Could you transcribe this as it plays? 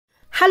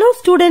Hello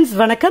students,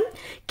 வணக்கம்.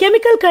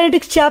 Chemical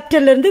Kinetics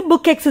chapterல இருந்து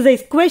book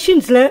exercise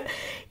questionsல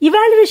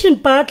evaluation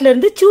partல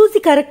இருந்து choose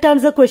the correct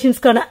answer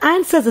questionsக்கான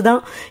answers தான்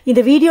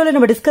இந்த வீடியோல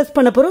நம்ம டிஸ்கஸ்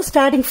பண்ண போறோம்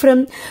starting from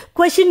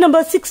question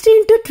number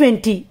 16 to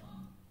 20.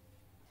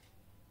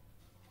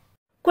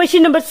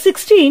 Question number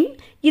 16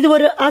 இது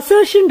ஒரு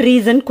assertion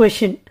reason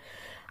question.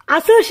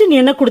 Assertion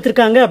என்ன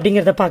கொடுத்திருக்காங்க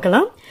அப்படிங்கறத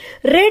பார்க்கலாம்.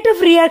 Rate of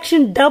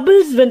reaction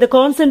doubles when the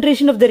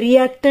concentration of the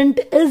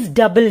reactant is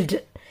doubled.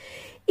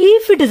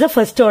 If it is a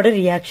first order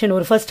reaction,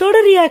 ஒரு first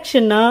order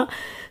reaction na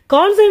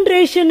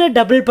concentration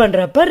double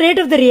பண்றப்ப rate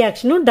of the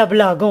reaction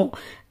double ஆகும்.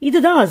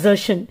 இதுதான்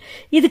assertion.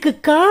 இதுக்கு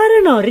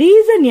காரணம்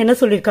reason என்ன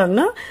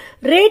சொல்லிருக்காங்கன்னா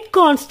rate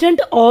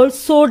constant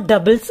also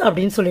doubles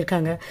அப்படின்னு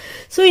சொல்லிருக்காங்க.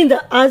 So இந்த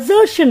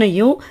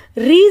assertionையும்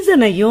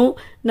reasonையும்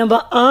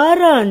நம்ம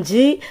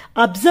ஆராய்ஞ்சு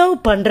observe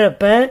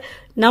பண்றப்ப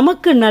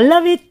நமக்கு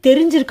நல்லாவே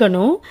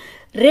தெரிஞ்சிருக்கணும்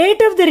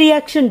rate of the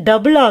reaction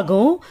double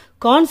ஆகும்.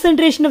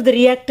 Concentration of the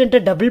reactant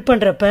double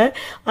பண்றப்ப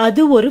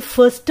அது ஒரு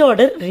first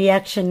order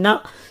reaction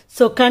தான்.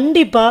 So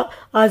கண்டிப்பா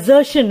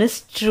assertion is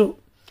true.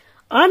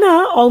 ஆனா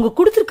அவங்க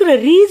கொடுத்திருக்கிற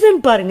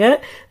reason பாருங்க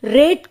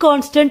rate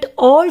constant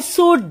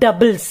also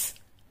doubles.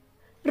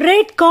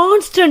 Rate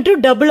constant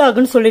double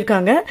ஆகும்னு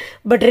சொல்லிருக்காங்க.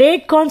 But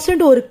rate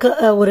constant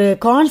ஒரு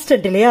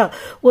constant இல்லையா?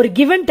 ஒரு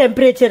given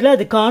temperatureல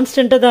அது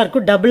constant தான்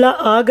இருக்கும், double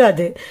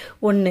ஆகாது.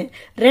 ஒன்னு.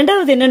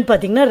 ரெண்டாவது என்னன்னு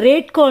பாத்தீங்கன்னா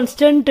rate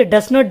constant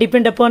does not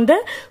depend upon the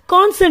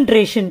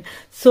concentration.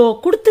 So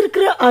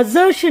கொடுத்திருக்கிற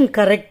assertion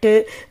correct,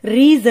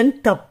 reason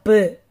தப்பு.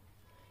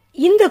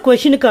 இந்த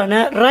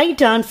questionக்கான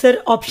right answer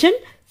option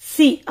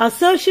C.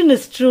 Assertion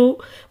is true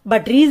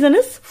but reason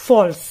is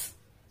false.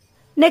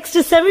 Next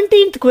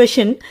 17th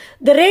question.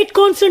 The rate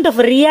constant of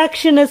a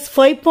reaction is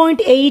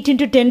 5.8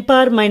 into 10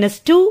 power minus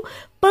 2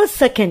 per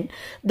second.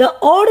 The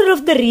order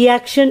of the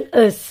reaction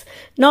is.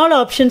 4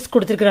 options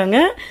கொடுத்திருக்காங்க.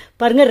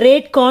 பாருங்க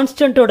rate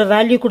constant ஓட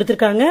value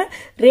கொடுத்திருக்காங்க.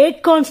 rate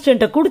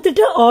constant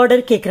கொடுத்துட்டு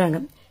order கேக்குறாங்க.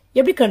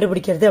 எப்படி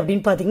கண்டுபிடிக்கிறது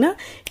அப்படின்னு பாத்தீங்கன்னா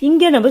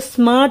இங்க நம்ம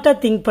ஸ்மார்ட்டா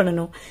திங்க்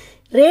பண்ணணும்.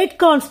 rate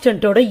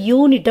constant ஓட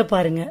யூனிட்ட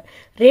பாருங்க.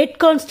 rate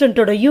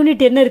constant ஓட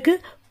யூனிட் என்ன இருக்கு?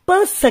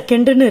 per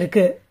second ன்னு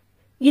இருக்கு.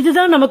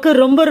 இதுதான் நமக்கு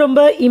ரொம்ப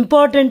ரொம்ப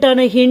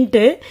இம்பார்ட்டன்டான ஹிண்ட்.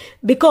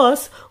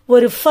 பிகாஸ்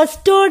ஒரு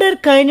ஃபர்ஸ்ட் ஆர்டர்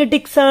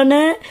கைனடிக்ஸ் ஆன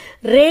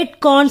ரேட்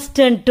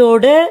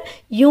கான்ஸ்டன்டோட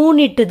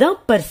யூனிட் தான்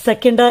பெர்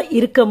செகண்டா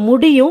இருக்க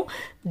முடியும்.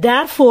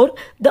 therefore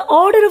the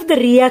order of the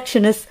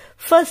reaction is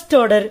first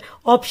order.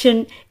 Option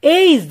A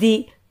is the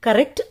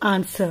correct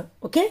answer.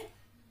 Okay.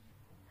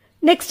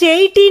 Next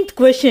 18th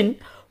question.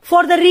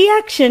 For the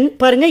reaction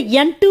பாருங்க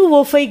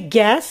N2O5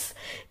 gas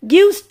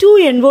gives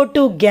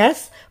 2NO2 gas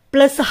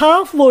plus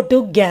half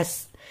O2 gas.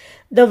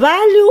 The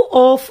value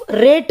of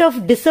rate of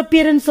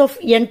disappearance of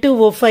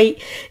N2O5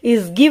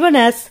 is given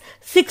as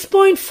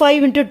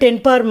 6.5 into 10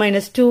 power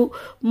minus 2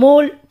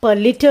 mole per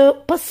liter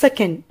per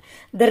second.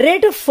 The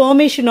rate of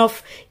formation of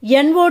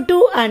NO2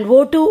 and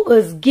O2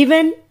 is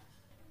given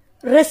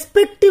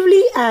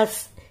respectively as.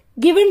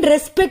 Given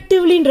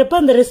respectively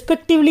ன்றப்ப அந்த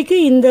respectivelyக்கு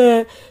இந்த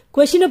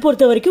கொஸ்டினை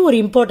பொறுத்த வரைக்கும் ஒரு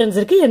importance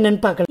இருக்கு. என்னன்னு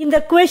பார்க்கலாம். இந்த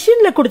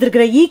கொஸ்டின்ல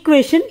கொடுத்திருக்கிற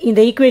ஈக்குவேஷன், இந்த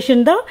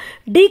ஈக்குவேஷன் தான்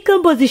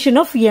decomposition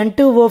of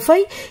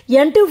N2O5.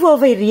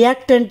 N2O5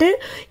 reactant,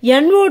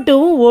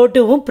 NO2வும்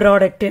O2வும்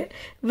product.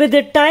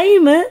 With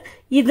time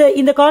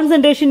இந்த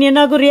கான்சன்ட்ரேஷன்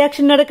என்னாகும்?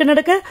 ரியாக்ஷன் நடக்க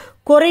நடக்க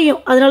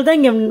குறையும். அதனாலதான்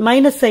இங்க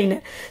மைனஸ் சைன்.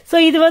 சோ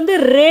இது வந்து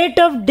rate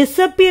of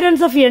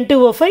disappearance of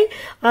N2O5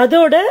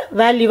 அதோட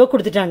வேல்யூவை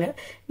கொடுத்துட்டாங்க.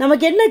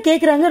 நமக்கு என்ன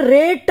கேக்குறாங்க?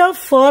 ரேட்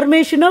ஆஃப்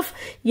ஃபார்மேஷன் ஆஃப்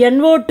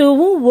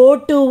NO2வும்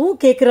O2வும்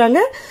கேக்குறாங்க.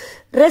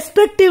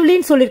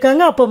 ரெஸ்பெக்டிவ்லின்னு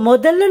சொல்லிருக்காங்க. அப்ப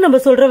முதல்ல நம்ம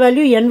சொல்ற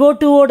வேல்யூ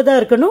NO2 ஓட தான்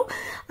இருக்கணும்,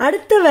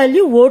 அடுத்த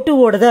வேல்யூ O2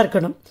 ஓட தான்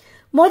இருக்கணும்.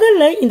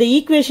 முதல்ல இந்த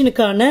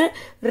ஈக்குவேஷனுக்கான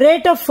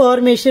rate of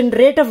formation,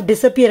 rate of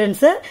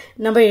டிசப்பியரன்ஸ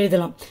நம்ம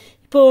எழுதலாம்.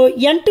 இப்போ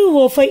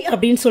N2O5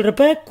 அப்படின்னு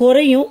சொல்றப்ப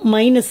குறையும்,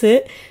 minus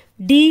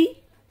d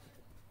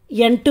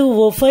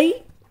N2O5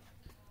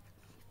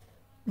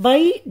 by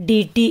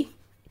dt.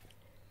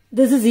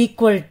 This is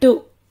equal to,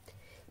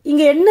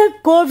 இங்க என்ன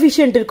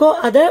கோஎஃபிஷியன்ட் இருக்கோ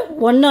அதை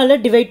 1ஆல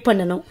டிவைட்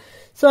பண்ணணும்.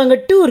 சோ அங்க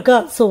 2 இருக்கா?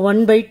 So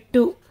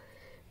 1/2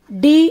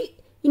 d.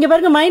 இங்க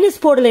பாருங்க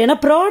மைனஸ் போடல,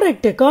 ஏன்னா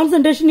ப்ராடக்ட்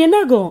கான்சன்ட்ரேஷன்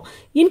என்ன ஆகும்?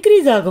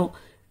 இன்க்ரீஸ் ஆகும்.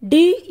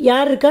 d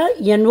யார் இருக்கா?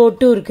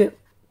 NO2 இருக்கு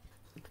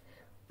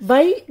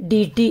by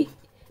dt.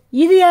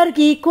 இது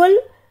யாருக்கு ஈக்குவல்?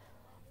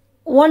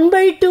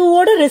 1/2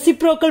 ஓட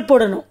ரெசிப்ரோக்கல்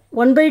போடணும்.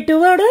 1/2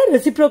 ஓட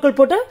ரெசிப்ரோக்கல்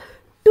போட்டா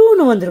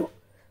 2ன்னு வந்துடும்.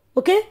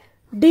 Okay.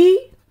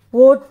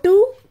 dO2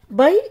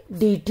 by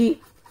dt.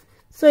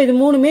 So இது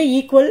மூணுமே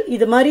ஈக்குவல்.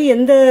 இது மாதிரி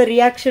எந்த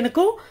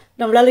ரியாக்ஷனுக்கும்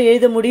நம்மளால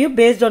எழுத முடியும்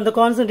based on the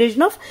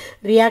concentration of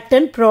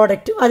reactant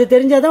product. அது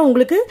தெரிஞ்சாதான்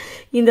உங்களுக்கு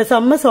இந்த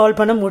சம்ம சால்வ்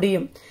பண்ண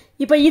முடியும்.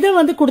 இப்ப இதை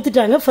வந்து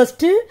கொடுத்துட்டாங்க.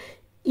 ஃபர்ஸ்ட்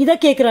இதை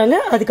கேட்கறாங்க,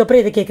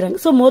 அதுக்கப்புறம் இதை கேட்கறாங்க.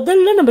 ஸோ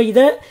முதல்ல நம்ம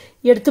இதை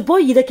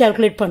எடுத்துப்போம், இதை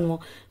கால்குலேட்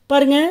பண்ணுவோம்.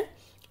 பாருங்க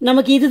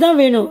நமக்கு இதுதான்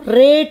வேணும்,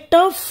 rate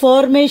of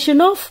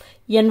formation of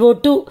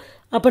NO2.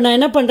 அப்ப நான்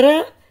என்ன பண்றேன்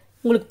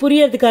உங்களுக்கு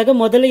புரியறதுக்காக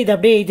முதல்ல இதை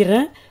அப்படியே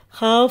எழுதிடுறேன்.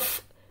 half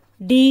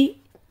d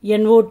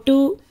NO2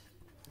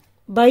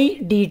 by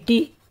dt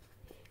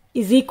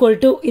is equal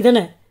to இதன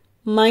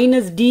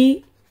minus d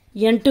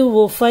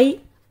N2O5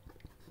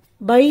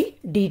 by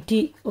dt.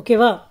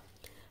 ஓகேவா?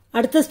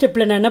 அடுத்த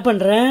ஸ்டெப்பில் நான் என்ன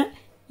பண்ணுறேன்,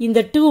 இந்த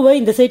 2வை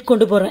இந்த சைட்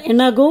கொண்டு போகிறேன்.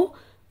 என்னாகும்,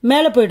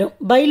 மேலே போயிடும்.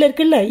 பையில்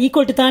இருக்குல்ல,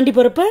 ஈக்குவல் டு தாண்டி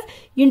போகிறப்ப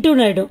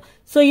இன்டூன்னு ஆகிடும்.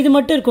 ஸோ இது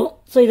மட்டும் இருக்கும்.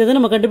 ஸோ இதை தான்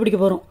நம்ம கண்டுபிடிக்க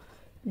போகிறோம்.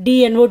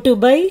 dNO2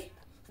 by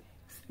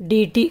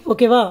dt.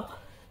 ஓகேவா?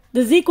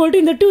 திஸ் ஈக்குவல்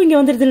டு இந்த 2 இங்கே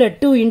வந்துடுது இல்லை,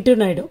 2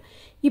 இன்டூன்னு ஆகிடும்.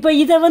 இப்போ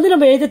இதை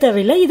நம்ம எழுத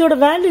தேவையில்லை, இதோட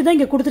வேல்யூ தான்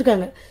இங்கே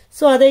கொடுத்துருக்காங்க.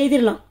 ஸோ அதை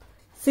எழுதிடலாம்.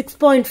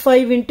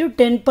 6.5 into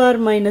 10 power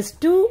minus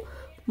 2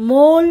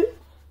 mole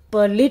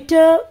per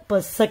liter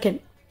per second.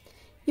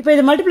 இப்போ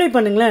இதை மல்டிப்ளை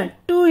பண்ணுங்களேன்.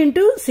 2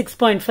 into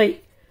 6.5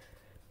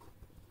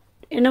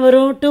 என்ன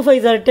வரும்? 2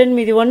 5 are 10,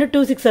 மீதி 1,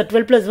 2 6 are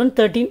 12 plus 1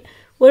 13.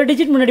 ஒரு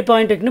டிஜிட் முன்னாடி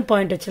பாயிண்ட் வைக்கணும்,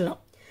 பாயிண்ட் வச்சிடலாம்.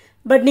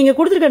 பட் நீங்கள்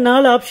கொடுத்துருக்க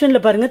 4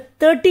 ஆப்ஷனில் பாருங்கள்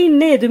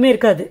 13 எதுவுமே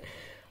இருக்காது.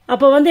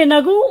 அப்போ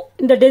என்னாகும்,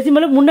 இந்த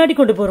டெசிமலை முன்னாடி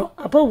கொண்டு போகிறோம்.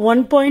 அப்போ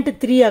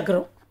 1.3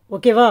 ஆக்குறோம்.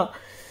 ஓகேவா?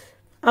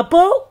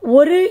 அப்போ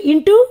ஒரு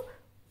இன்டூ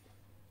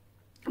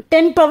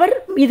 10 பவர்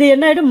இது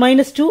என்ன ஆகிடும்,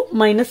 -2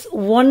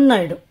 -1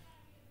 ஆகிடும்.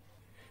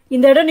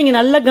 இந்த இடம் நீங்கள்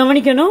நல்லா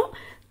கவனிக்கணும்.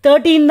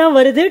 13 தான்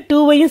வருது.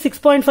 2வையும்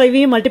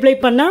 6.5ஐயும் மல்டிப்ளை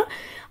பண்ணால்,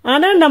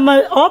 ஆனால் நம்ம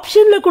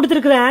ஆப்ஷனில்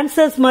கொடுத்துருக்கிற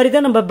ஆன்சர்ஸ் மாதிரி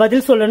தான் நம்ம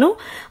பதில் சொல்லணும்.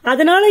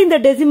 அதனால இந்த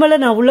டெசிமலை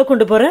நான் உள்ளே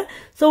கொண்டு போகிறேன்.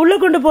 ஸோ உள்ளே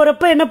கொண்டு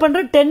போகிறப்ப என்ன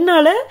பண்ணுறேன்,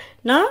 10ஆல்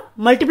நான்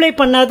மல்டிப்ளை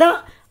பண்ணாதான்,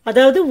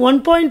 அதாவது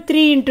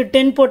 1.3 into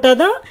 10 போட்டால்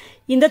தான்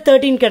இந்த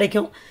 13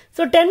 கிடைக்கும்.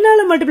 ஸோ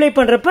 10ஆல் மல்டிப்ளை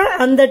பண்ணுறப்ப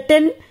அந்த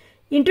 10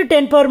 into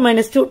 10 power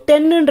minus 2,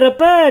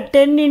 10ன்றப்ப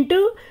 10 into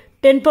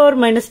 10 power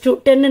minus 2,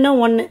 10னா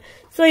 1.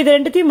 So இது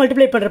ரெண்டுத்தையும்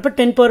மல்டிப்ளை பண்ணுறப்ப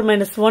 10 power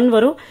minus 1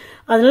 வரும்.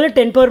 அதனால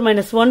 10 power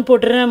minus 1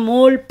 போட்டுறேன்.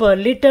 Mole per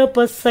liter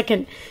per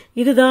second.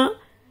 இதுதான்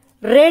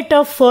rate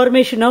of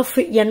formation of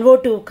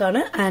NO2க்கான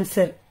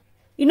answer.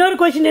 இன்னொரு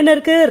கொஸ்டின் என்ன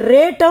இருக்கு,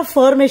 rate of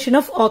formation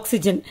of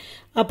oxygen.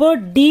 அப்போ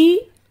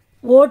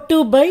dO2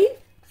 by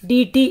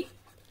dt.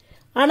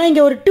 ஆனால்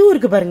இங்கே ஒரு 2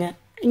 இருக்கு பாருங்க,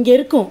 இங்கே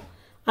இருக்கும்.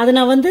 அதை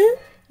நான்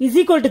இஸ்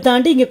ஈக்குவல் டு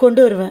தாண்டி இங்கே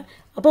கொண்டு வருவேன்.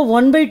 அப்போ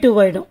 1/2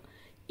 ஆகிடும்.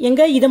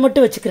 எங்க இதை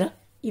மட்டும் வச்சுக்கிறேன்.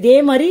 இதே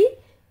மாதிரி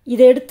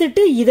இதை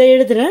எடுத்துட்டு இதை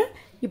எழுதுறேன்,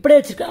 இப்படியே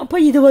வச்சிருக்கேன். அப்போ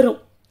இது வரும்.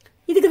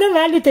 இதுக்கு தான்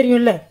வேல்யூ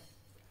தெரியும்ல.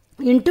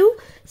 Into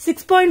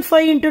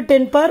 6.5 into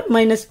 10 power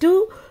minus 2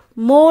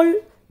 mole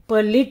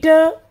per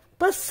liter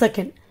per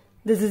second.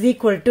 This is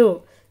equal to,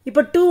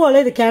 இப்போ 2ஆல்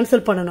இது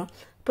கேன்சல் பண்ணணும்.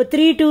 இப்போ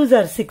 3 2s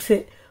are 6,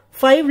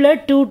 5ல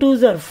 2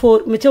 2s are 4,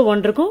 மிச்சம்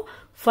 1 இருக்கும்.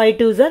 5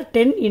 2s are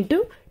 10 into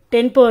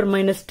 10 power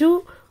minus 2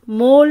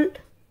 mole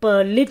per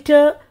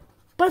liter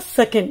per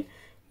second.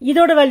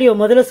 இதோட வேல்யூ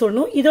முதல்ல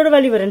சொல்லணும், இதோட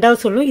வேல்யூ ரெண்டாவது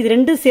சொல்லணும். இது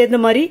ரெண்டும் சேர்ந்த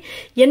மாதிரி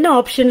என்ன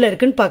ஆப்ஷன்ல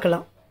இருக்குன்னு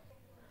பார்க்கலாம்.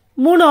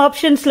 3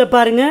 ஆப்ஷன்ஸ்ல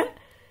பாருங்க.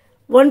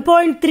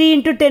 1.3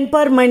 into 10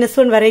 power minus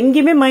 1 வேற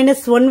எங்கேயுமே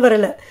 -1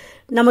 வரல.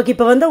 நமக்கு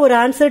இப்ப ஒரு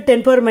answer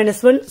 10 power minus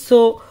 1. So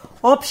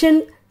option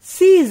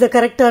C is the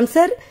correct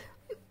answer.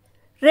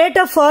 Rate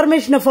of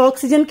formation of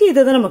oxygen க்கு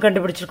இதை தான் நம்ம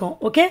கண்டுபிடிச்சிருக்கோம்.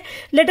 Okay,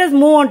 let us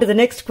move on to the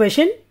next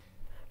question.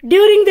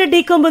 During the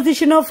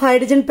decomposition of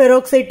hydrogen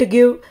peroxide to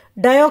give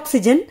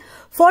dioxygen,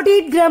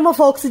 48 gram of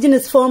oxygen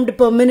is formed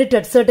per minute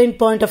at certain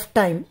point of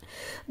time.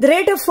 The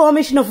rate of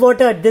formation of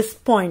water at this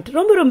point.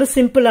 ரொம்ப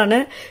சிம்பிளான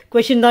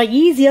question தான்,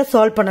 ஈஸியா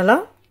solve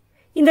பண்ணலாம்.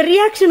 இந்த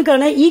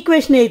ரியாக்ஷனுக்கான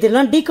equation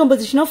எழுதிடலாம்.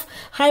 Decomposition of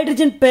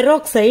hydrogen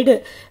peroxide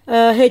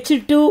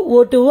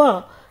H2O2வா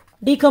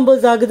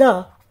decompose ஆகுதா,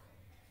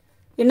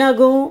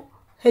 என்னாகும்,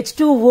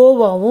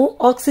 H2Oவாகவும்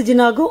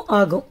oxygen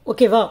ஆகும்.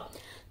 ஓகேவா?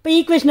 இப்போ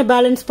ஈக்குவேஷனை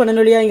பேலன்ஸ்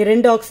பண்ணணும் இல்லையா, இங்கே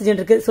 2 ஆக்சிஜன்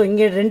இருக்கு. ஸோ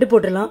இங்கே 2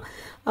 போட்டுடலாம்.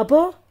 அப்போ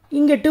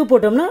இங்கே 2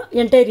 போட்டோம்னா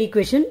என்டையர்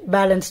ஈக்குவேஷன்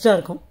பேலன்ஸ்டா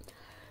இருக்கும்.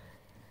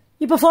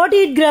 இப்போ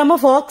 48 கிராம்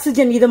ஆஃப்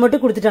ஆக்சிஜன் இதை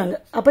மட்டும் கொடுத்துட்டாங்க.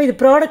 அப்போ இது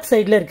ப்ராடக்ட்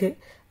சைடில் இருக்கு.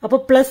 அப்போ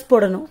பிளஸ்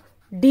போடணும்.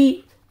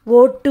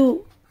 dO2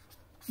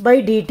 by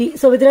dt.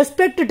 So with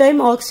respect to time,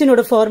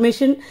 oxygenோட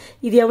formation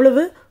இது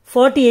எவ்வளவு,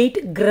 48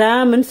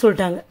 கிராம்னு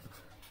சொல்லிட்டாங்க.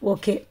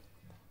 Okay,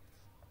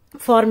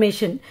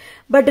 formation.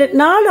 பட்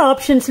 4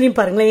 ஆப்ஷன்ஸ்லயும்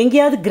பாருங்களேன்,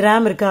 எங்கேயாவது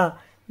கிராம் இருக்கா,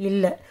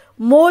 இல்ல,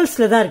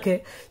 மோல்ஸ்ல தான் இருக்கு.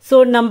 ஸோ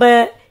நம்ம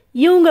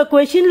இவங்க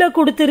கொஸ்டின்ல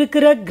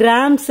கொடுத்திருக்கிற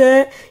கிராம்ஸை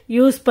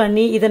யூஸ்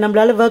பண்ணி இதை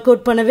நம்மளால ஒர்க்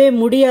அவுட் பண்ணவே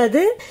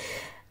முடியாது.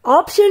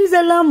 ஆப்ஷன்ஸ்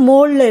எல்லாம்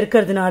மோல்ல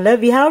இருக்கிறதுனால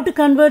we have to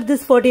convert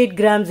this 48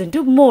 grams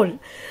into mole.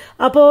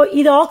 அப்போ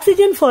இது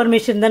ஆக்சிஜன்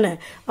ஃபார்மேஷன் தானே.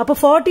 அப்போ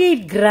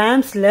 48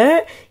 கிராம்ஸ்ல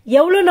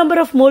எவ்வளவு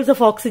number of moles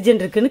of oxygen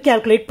இருக்குன்னு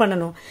கால்குலேட்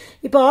பண்ணணும்.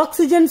 இப்போ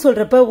ஆக்சிஜன்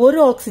சொல்றப்ப ஒரு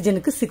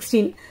ஆக்சிஜனுக்கு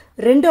 16,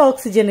 2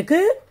 ஆக்சிஜனுக்கு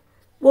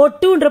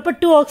O2ன்றப்ப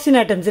 2 ஆக்சிஜன்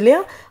ஆட்டம்ஸ்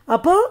இல்லையா.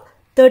 அப்போ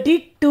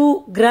 32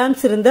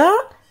 கிராம்ஸ் இருந்தா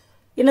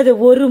என்னது,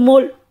 1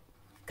 மோல்.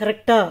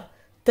 கரெக்டா?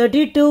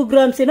 32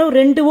 கிராம்ஸ்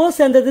 2 O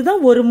சேர்ந்தது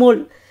தான் 1 மோல்.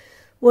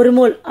 1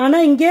 மோல். ஆனா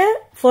இங்க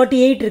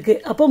 48 இருக்கு.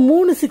 அப்போ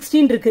 3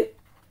 16 இருக்கு.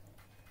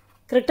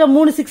 கரெக்டா?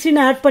 3 16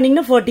 ஆட்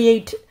பண்ணீங்கன்னா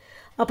 48.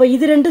 அப்ப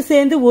இது ரெண்டும்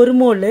சேர்ந்து 1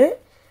 மோல்.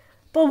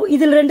 இப்போ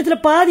இதுல ரெண்டுத்துல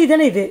பாதி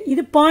தானே இது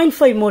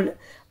 0.5 மோல்.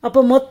 அப்ப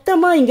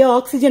மொத்தமா இங்க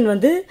ஆக்சிஜன்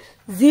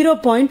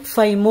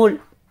 0.5 மோல்.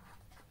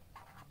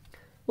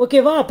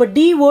 ஓகேவா? அப்ப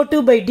dO2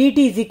 by dt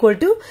is equal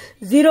to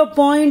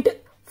 0.5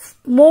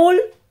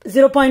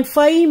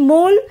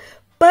 mole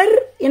per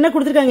என்ன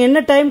கொடுத்திருக்காங்க, என்ன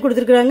டைம்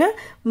கொடுத்திருக்காங்க,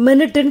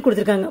 மினிட்னு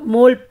கொடுத்திருக்காங்க,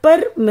 மோல்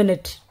பர்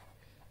மினிட்.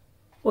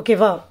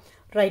 ஓகேவா?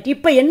 ரைட்.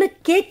 இப்ப என்ன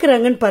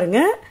கேக்குறாங்கன்னு பாருங்க.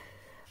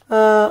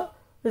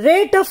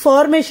 Rate of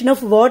formation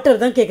of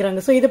water தான் கேட்குறாங்க.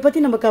 ஸோ இதை பற்றி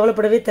நம்ம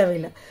கவலைப்படவே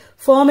தேவையில்லை.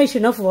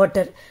 Formation of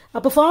water.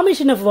 அப்போ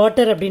ஃபார்மேஷன் ஆஃப்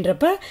வாட்டர்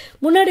அப்படின்றப்ப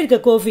முன்னாடி இருக்க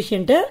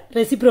கோஃபிஷியன்ட்டை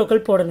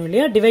ரெசிப்ரோக்கல் போடணும்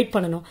இல்லையா, டிவைட்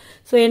பண்ணணும்.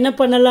 ஸோ என்ன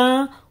பண்ணலாம்,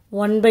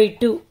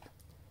 1/2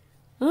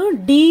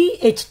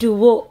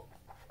 DH2O.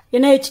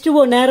 ஏன்னா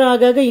H2O நேரம்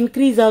ஆக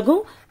இன்க்ரீஸ்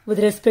ஆகும்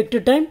with respect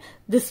to time.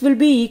 This will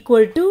be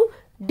equal to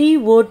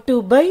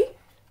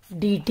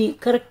DO2/dt.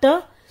 கரெக்டா?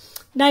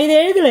 நான் இதை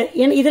எழுதல,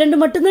 இது ரெண்டு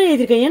மட்டும் தான்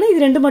எழுதியிருக்கேன். ஏன்னா இது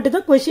ரெண்டு மட்டும்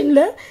தான்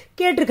கொஸ்டின்ல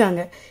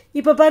கேட்டிருக்காங்க.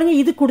 இப்ப பாருங்க,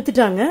 இது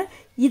கொடுத்துட்டாங்க,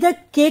 இதை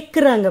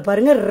கேட்கிறாங்க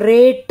பாருங்க,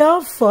 rate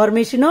of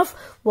formation of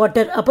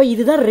water. அப்ப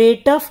இதுதான்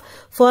ரேட் ஆஃப்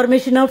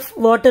ஃபார்மேஷன் ஆஃப்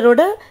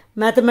வாட்டரோட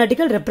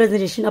மேத்தமேட்டிக்கல்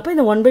ரெப்ரசன்டேஷன். அப்ப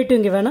இந்த 1/2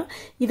 இங்க வேணாம்,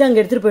 இதை அங்க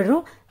எடுத்துட்டு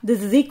போயிடுறோம்.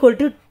 This is equal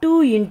to 2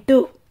 into,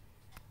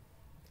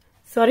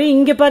 sorry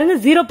இங்க பாருங்க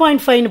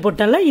 0.5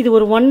 போட்டால, இது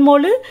ஒரு 1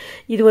 மோல்,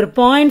 இது ஒரு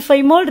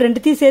 0.5 மோல்,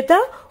 ரெண்டுத்தையும் சேர்த்தா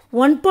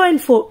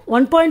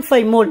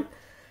 1.5 மோல்.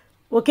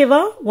 ஓகேவா?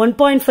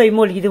 1.5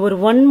 மோல். இது ஒரு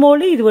 1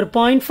 மோல், இது ஒரு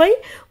 0.5,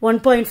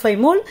 1.5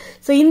 மோல்.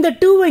 ஸோ இந்த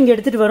 2 இங்க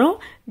எடுத்துட்டு வரோம்.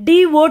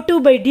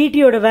 DO2/dt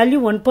யோட வேல்யூ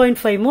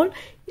 1.5 மோல்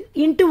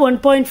இன்டூ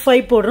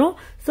 1.5 போடுறோம்.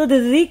 So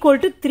this is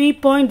equal to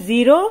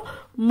 3.0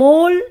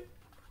 mole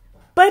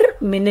per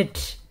minute.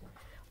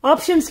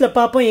 ஆப்ஷன்ஸ்ல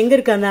பார்ப்போம் எங்க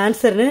இருக்கு அந்த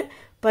ஆன்சர்னு.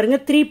 பாருங்க,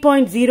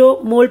 3.0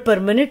 மோல்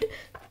பர் மினிட்.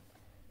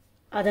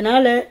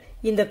 அதனால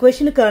இந்த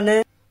கொஸ்டினுக்கான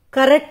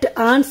correct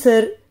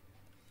answer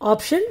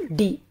option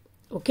D.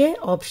 Okay,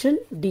 option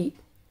D.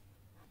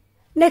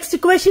 Next,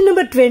 question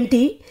number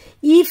 20.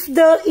 If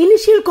the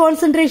initial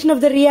concentration of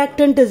the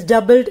reactant is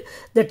doubled,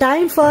 the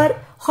time for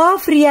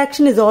half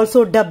reaction is also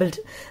doubled.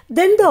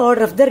 Then the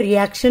order of the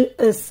reaction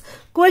is.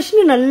 Question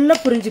நல்லா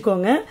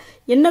புரிஞ்சுக்கோங்க.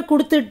 என்ன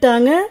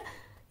கொடுத்துட்டாங்க?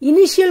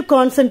 Initial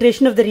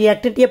concentration of the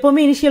reactant.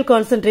 எப்பவுமே initial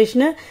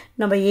concentration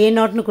நம்ம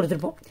A0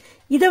 கொடுத்திருப்போம்.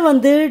 இதை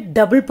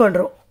double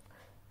பண்றோம்.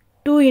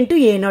 2 into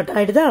A0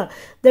 ஆயிடுதா?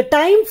 The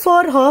time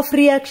for half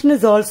reaction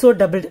is also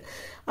doubled.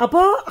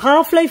 அப்போ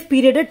half life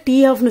period T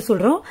half னு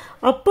சொல்றோம்.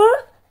 அப்போ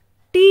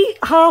T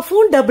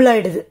halfும் டபுள்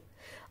ஆயிடுது.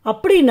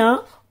 அப்படின்னா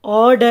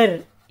ஆர்டர்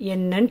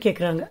என்னன்னு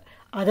கேக்குறாங்க.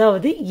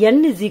 அதாவது n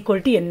is equal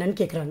to என்னன்னு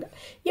கேக்குறாங்க.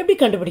 எப்படி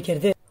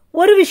கண்டுபிடிக்கிறது?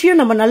 ஒரு விஷயம்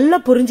நம்ம நல்லா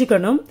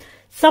புரிஞ்சுக்கணும்.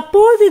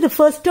 சப்போஸ் இது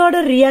ஃபர்ஸ்ட்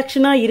ஆர்டர்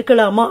ரியாக்ஷனா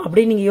இருக்கலாமா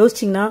அப்படின்னு நீங்க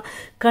யோசிச்சீங்கன்னா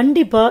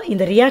கண்டிப்பா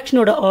இந்த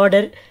ரியாக்ஷனோட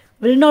order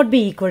will not be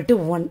equal to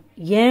 1.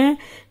 ஏன்?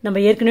 நம்ம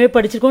ஏற்கனவே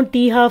படிச்சிருக்கோம், T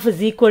half is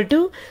equal to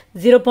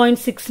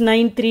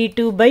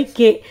 0.6932/k.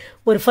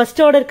 ஒரு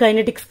ஃபர்ஸ்ட் ஆர்டர்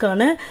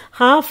கைனடிக்ஸ்க்கான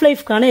half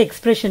life கான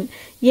எக்ஸ்பிரஷன்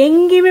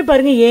எங்கேயுமே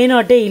பாருங்க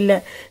A0 இல்ல.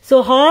 So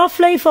half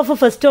life of a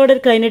first order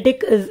kinetic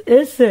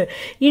is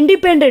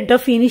independent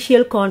of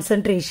initial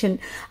concentration.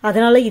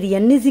 அதனால இது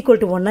n is equal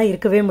to 1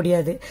 இருக்கவே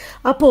முடியாது.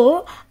 அப்போ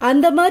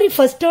அந்த மாதிரி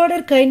ஃபர்ஸ்ட்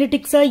ஆர்டர்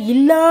கைனடிக்ஸா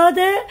இல்லாத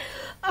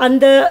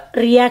அந்த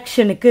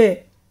ரியாக்ஷனுக்கு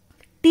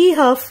T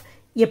half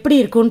எப்படி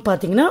இருக்கும்னு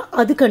பாத்தீங்கன்னா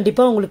அது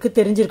கண்டிப்பா உங்களுக்கு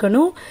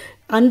தெரிஞ்சிருக்கணும்.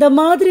 அந்த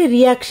மாதிரி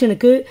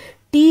ரியாக்ஷனுக்கு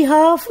T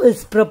half is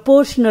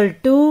proportional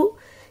to,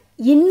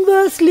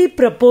 inversely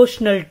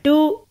proportional to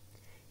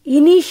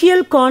initial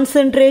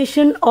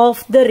concentration of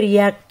the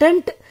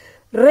reactant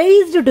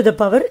raised to the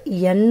power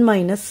n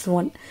minus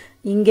 1.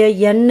 இங்க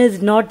n is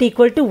not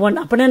equal to 1.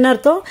 அப்பனா என்ன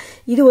அர்த்தம்?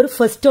 இது ஒரு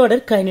first order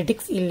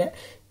kinetics இல்ல.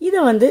 இத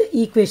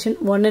equation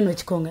 1 ன்னு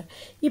வெச்சுக்கோங்க.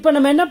 இப்போ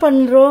நம்ம என்ன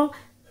பண்றோம்?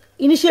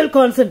 இனிஷியல்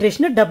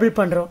கான்சென்ட்ரேஷனை டபுள்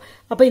பண்றோம்.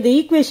 அப்ப இந்த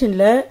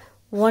ஈக்குவேஷன்ல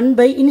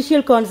 1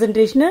 இனிஷியல்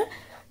கான்சென்ட்ரேஷனை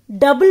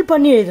டபுள்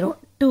பண்ணி எழுதுறோம்.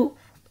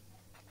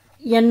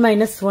 2n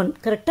minus 1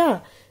 கரெக்டா?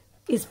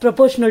 Is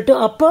proportional to.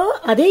 அப்போ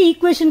அதே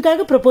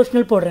ஈக்குவேஷனுக்காக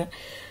ப்ரொபோர்ஷனல் போடுறேன்.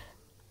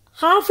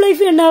 ஹாஃப்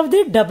லைஃப் என்ன ஆகுது?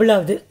 டபுள்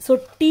ஆகுது. ஸோ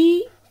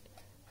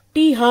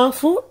டி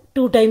ஹாஃபும்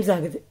 2 டைம்ஸ்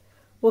ஆகுது.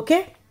 ஓகே,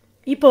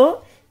 இப்போ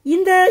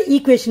இந்த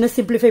ஈக்குவேஷனை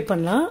சிம்பிளிஃபை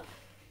பண்ணலாம்.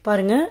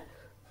 பாருங்க,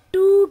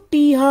 2t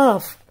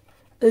half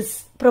is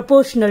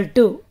proportional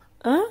to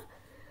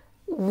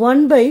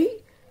 1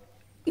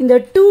 இந்த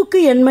 2க்கு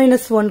n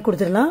minus 1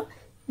 கொடுத்துடலாம்.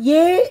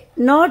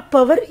 A0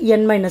 பவர்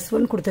n minus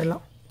 1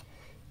 கொடுத்துடலாம்.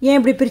 ஏன்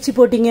இப்படி பிரிச்சு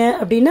போட்டீங்க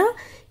அப்படின்னா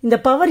இந்த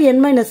power n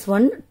minus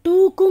 1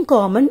 2க்கும்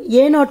common,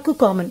 A0க்கும்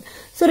common.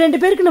 So ரெண்டு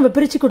பேருக்கு நம்ம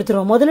பிரிச்சு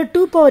கொடுத்துருவோம். முதல்ல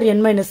 2 பவர் n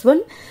minus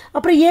 1,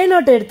 அப்புறம்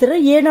A0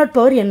 எடுத்துறேன், A0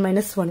 பவர் n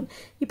minus 1.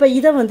 இப்போ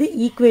இதை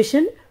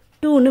ஈக்குவேஷன்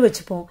 2ன்னு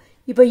வச்சுப்போம்.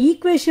 இப்போ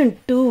ஈக்குவேஷன்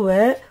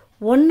 2வை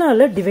 1ஆல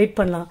டிவைட்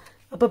பண்ணலாம்.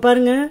 அப்போ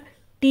பாருங்க,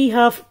 T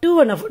half 2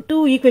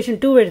 ஈக்குவேஷன்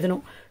 2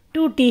 எழுதணும்.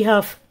 2t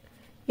half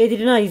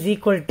எழுதிட்டுனா is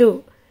equal to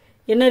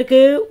என்ன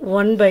இருக்கு?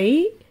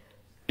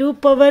 1/2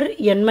 power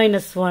n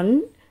minus 1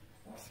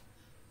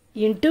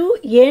 into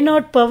A0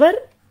 power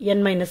n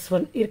minus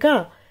 1 இருக்கா?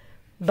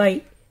 by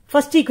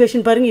first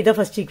equation பாருங்க, இதான்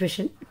first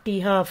equation. T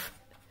half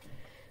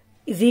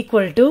is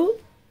equal to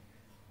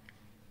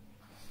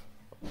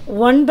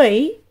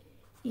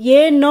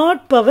 1/A0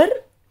 power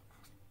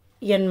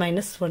n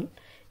minus 1.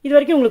 இது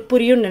வரைக்கும் உங்களுக்கு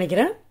புரியும்னு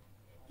நினைக்கிறேன்.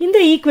 இந்த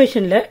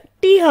ஈக்குவேஷன்ல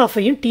T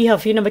halfையும் T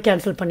halfையும் நம்ம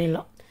கேன்சல்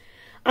பண்ணிடலாம்.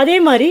 அதே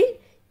மாதிரி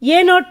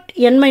A0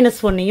 n minus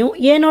 1ஐயும்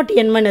A0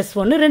 n minus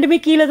 1 ரெண்டுமே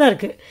கீழே தான்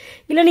இருக்கு.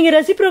 இல்ல நீங்க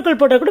ரெசிப்ரோக்கல்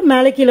போட்டா கூட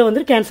மேலே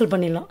கீழே கேன்சல்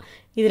பண்ணிடலாம்.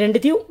 இது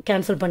ரெண்டுத்தையும்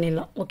கேன்சல்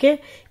பண்ணிடலாம். ஓகே,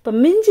 இப்போ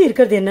மிஞ்சி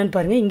இருக்கிறது என்னன்னு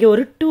பாருங்க. இங்க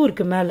ஒரு 2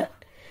 இருக்கு மேல.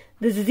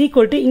 திஸ் இஸ்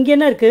ஈக்குவல் டு இங்க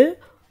என்ன இருக்கு?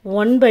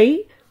 1/2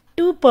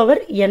 2 power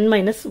n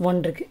minus 1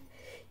 இருக்கு.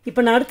 இப்போ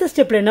நான் அடுத்த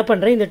ஸ்டெப்ல என்ன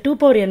பண்றேன், இந்த 2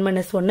 power n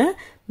minus 1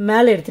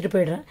 மேலே எடுத்துட்டு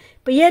போயிடுறேன்.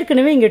 இப்போ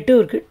ஏற்கனவே இங்க 2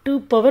 இருக்கு, 2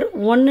 power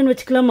 1 ன்னு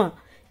வச்சுக்கலாமா?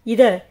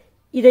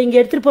 இதை இங்க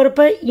எடுத்துட்டு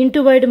போறப்ப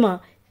இன்டூ ஆயிடுமா?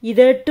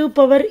 இதை 2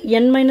 power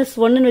n minus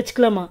 1 ன்னு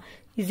வச்சுக்கலாமா?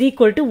 இஸ்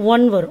ஈக்குவல் டு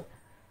 1 வரும்.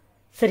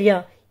 சரியா?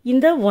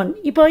 இந்த 1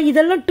 இப்போ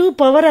இதெல்லாம் 2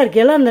 பவரா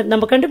இருக்கு. எல்லாம்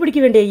நம்ம கண்டுபிடிக்க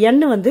வேண்டிய n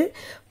வந்து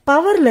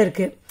பவர்ல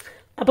இருக்கு.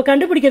 அப்ப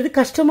கண்டுபிடிக்கிறது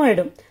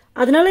கஷ்டமாயிடும்.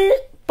 அதனால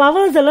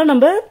பவர்ஸ் எல்லாம்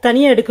நம்ம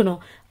தனியா எடுக்கணும்.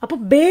 அப்போ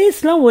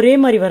பேஸ்லாம் ஒரே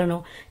மாதிரி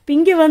வரணும். இப்போ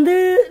இங்க வந்து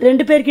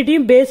ரெண்டு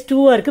பேர்கிட்டயும் பேஸ்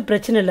 2 இருக்கு,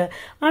 பிரச்சனை இல்லை.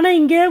 ஆனா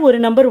இங்க ஒரு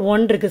நம்பர்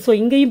 1 இருக்கு. ஸோ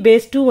இங்கேயும்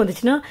பேஸ் 2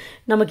 வந்துச்சுன்னா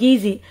நமக்கு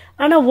ஈஸி.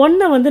 ஆனா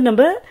 1 வந்து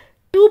நம்ம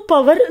 2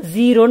 பவர்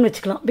 0ன்னு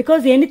வச்சுக்கலாம்.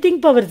 Because anything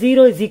power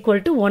 0 is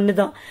equal to 1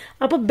 தான்.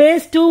 அப்போ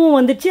பேஸ் 2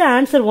 வந்துச்சு,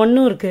 ஆன்சர்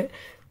 1 இருக்கு.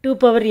 2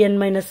 power n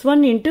minus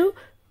 1 into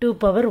 2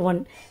 power 1.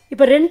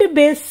 இப்போ ரெண்டு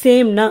பேஸ்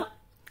சேம்னா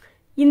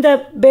இந்த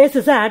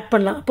பேஸஸ் ஆட்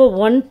பண்ணலாம். அப்போ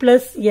 1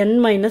 plus n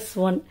minus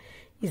 1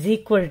 is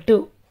equal to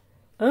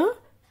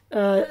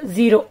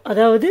 0.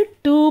 அதாவது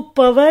 2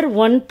 power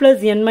 1 plus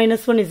n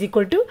minus 1 is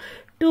equal to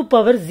 2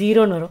 power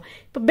 0ன்னு வரும்.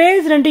 இப்போ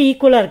பேஸ் ரெண்டு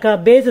ஈக்குவலா இருக்கா,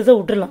 பேஸஸை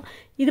விட்டுறலாம்.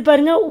 இது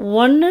பாருங்க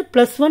 1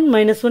 plus 1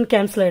 minus 1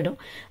 கேன்சல் ஆயிடும்.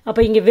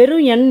 அப்போ இங்க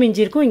வெறும் n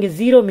மிஞ்சி இருக்கும், இங்க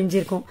 0 மிஞ்சி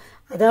இருக்கும்.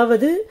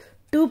 அதாவது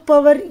 2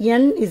 power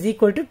n is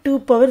equal to 2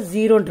 power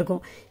 0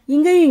 இருக்கும்.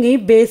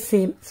 இங்கேயும் base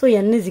same. So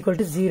n is equal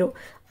to 0.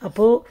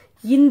 அப்போ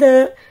இந்த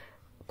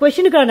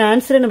கொஸ்டினுக்கான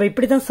ஆன்சரை நம்ம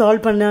இப்படி தான்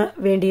சால்வ் பண்ண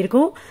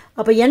வேண்டியிருக்கும்.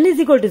 அப்போ n is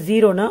equal to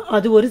 0னா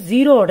அது ஒரு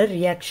 0 ஆர்டர்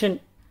ரியாக்ஷன்.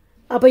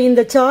 அப்போ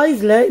இந்த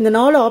சாய்ஸ்ல இந்த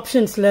 4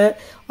 ஆப்ஷன்ஸ்ல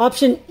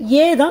ஆப்ஷன்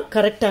ஏ தான்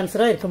கரெக்ட்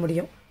ஆன்சரா இருக்க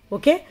முடியும்.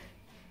 ஓகே,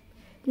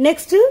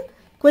 நெக்ஸ்ட்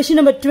கொஸ்டின்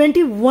நம்பர்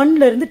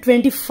 21ல இருந்து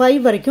 25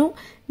 வரைக்கும்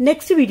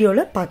நெக்ஸ்ட்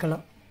வீடியோல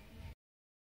பார்க்கலாம்.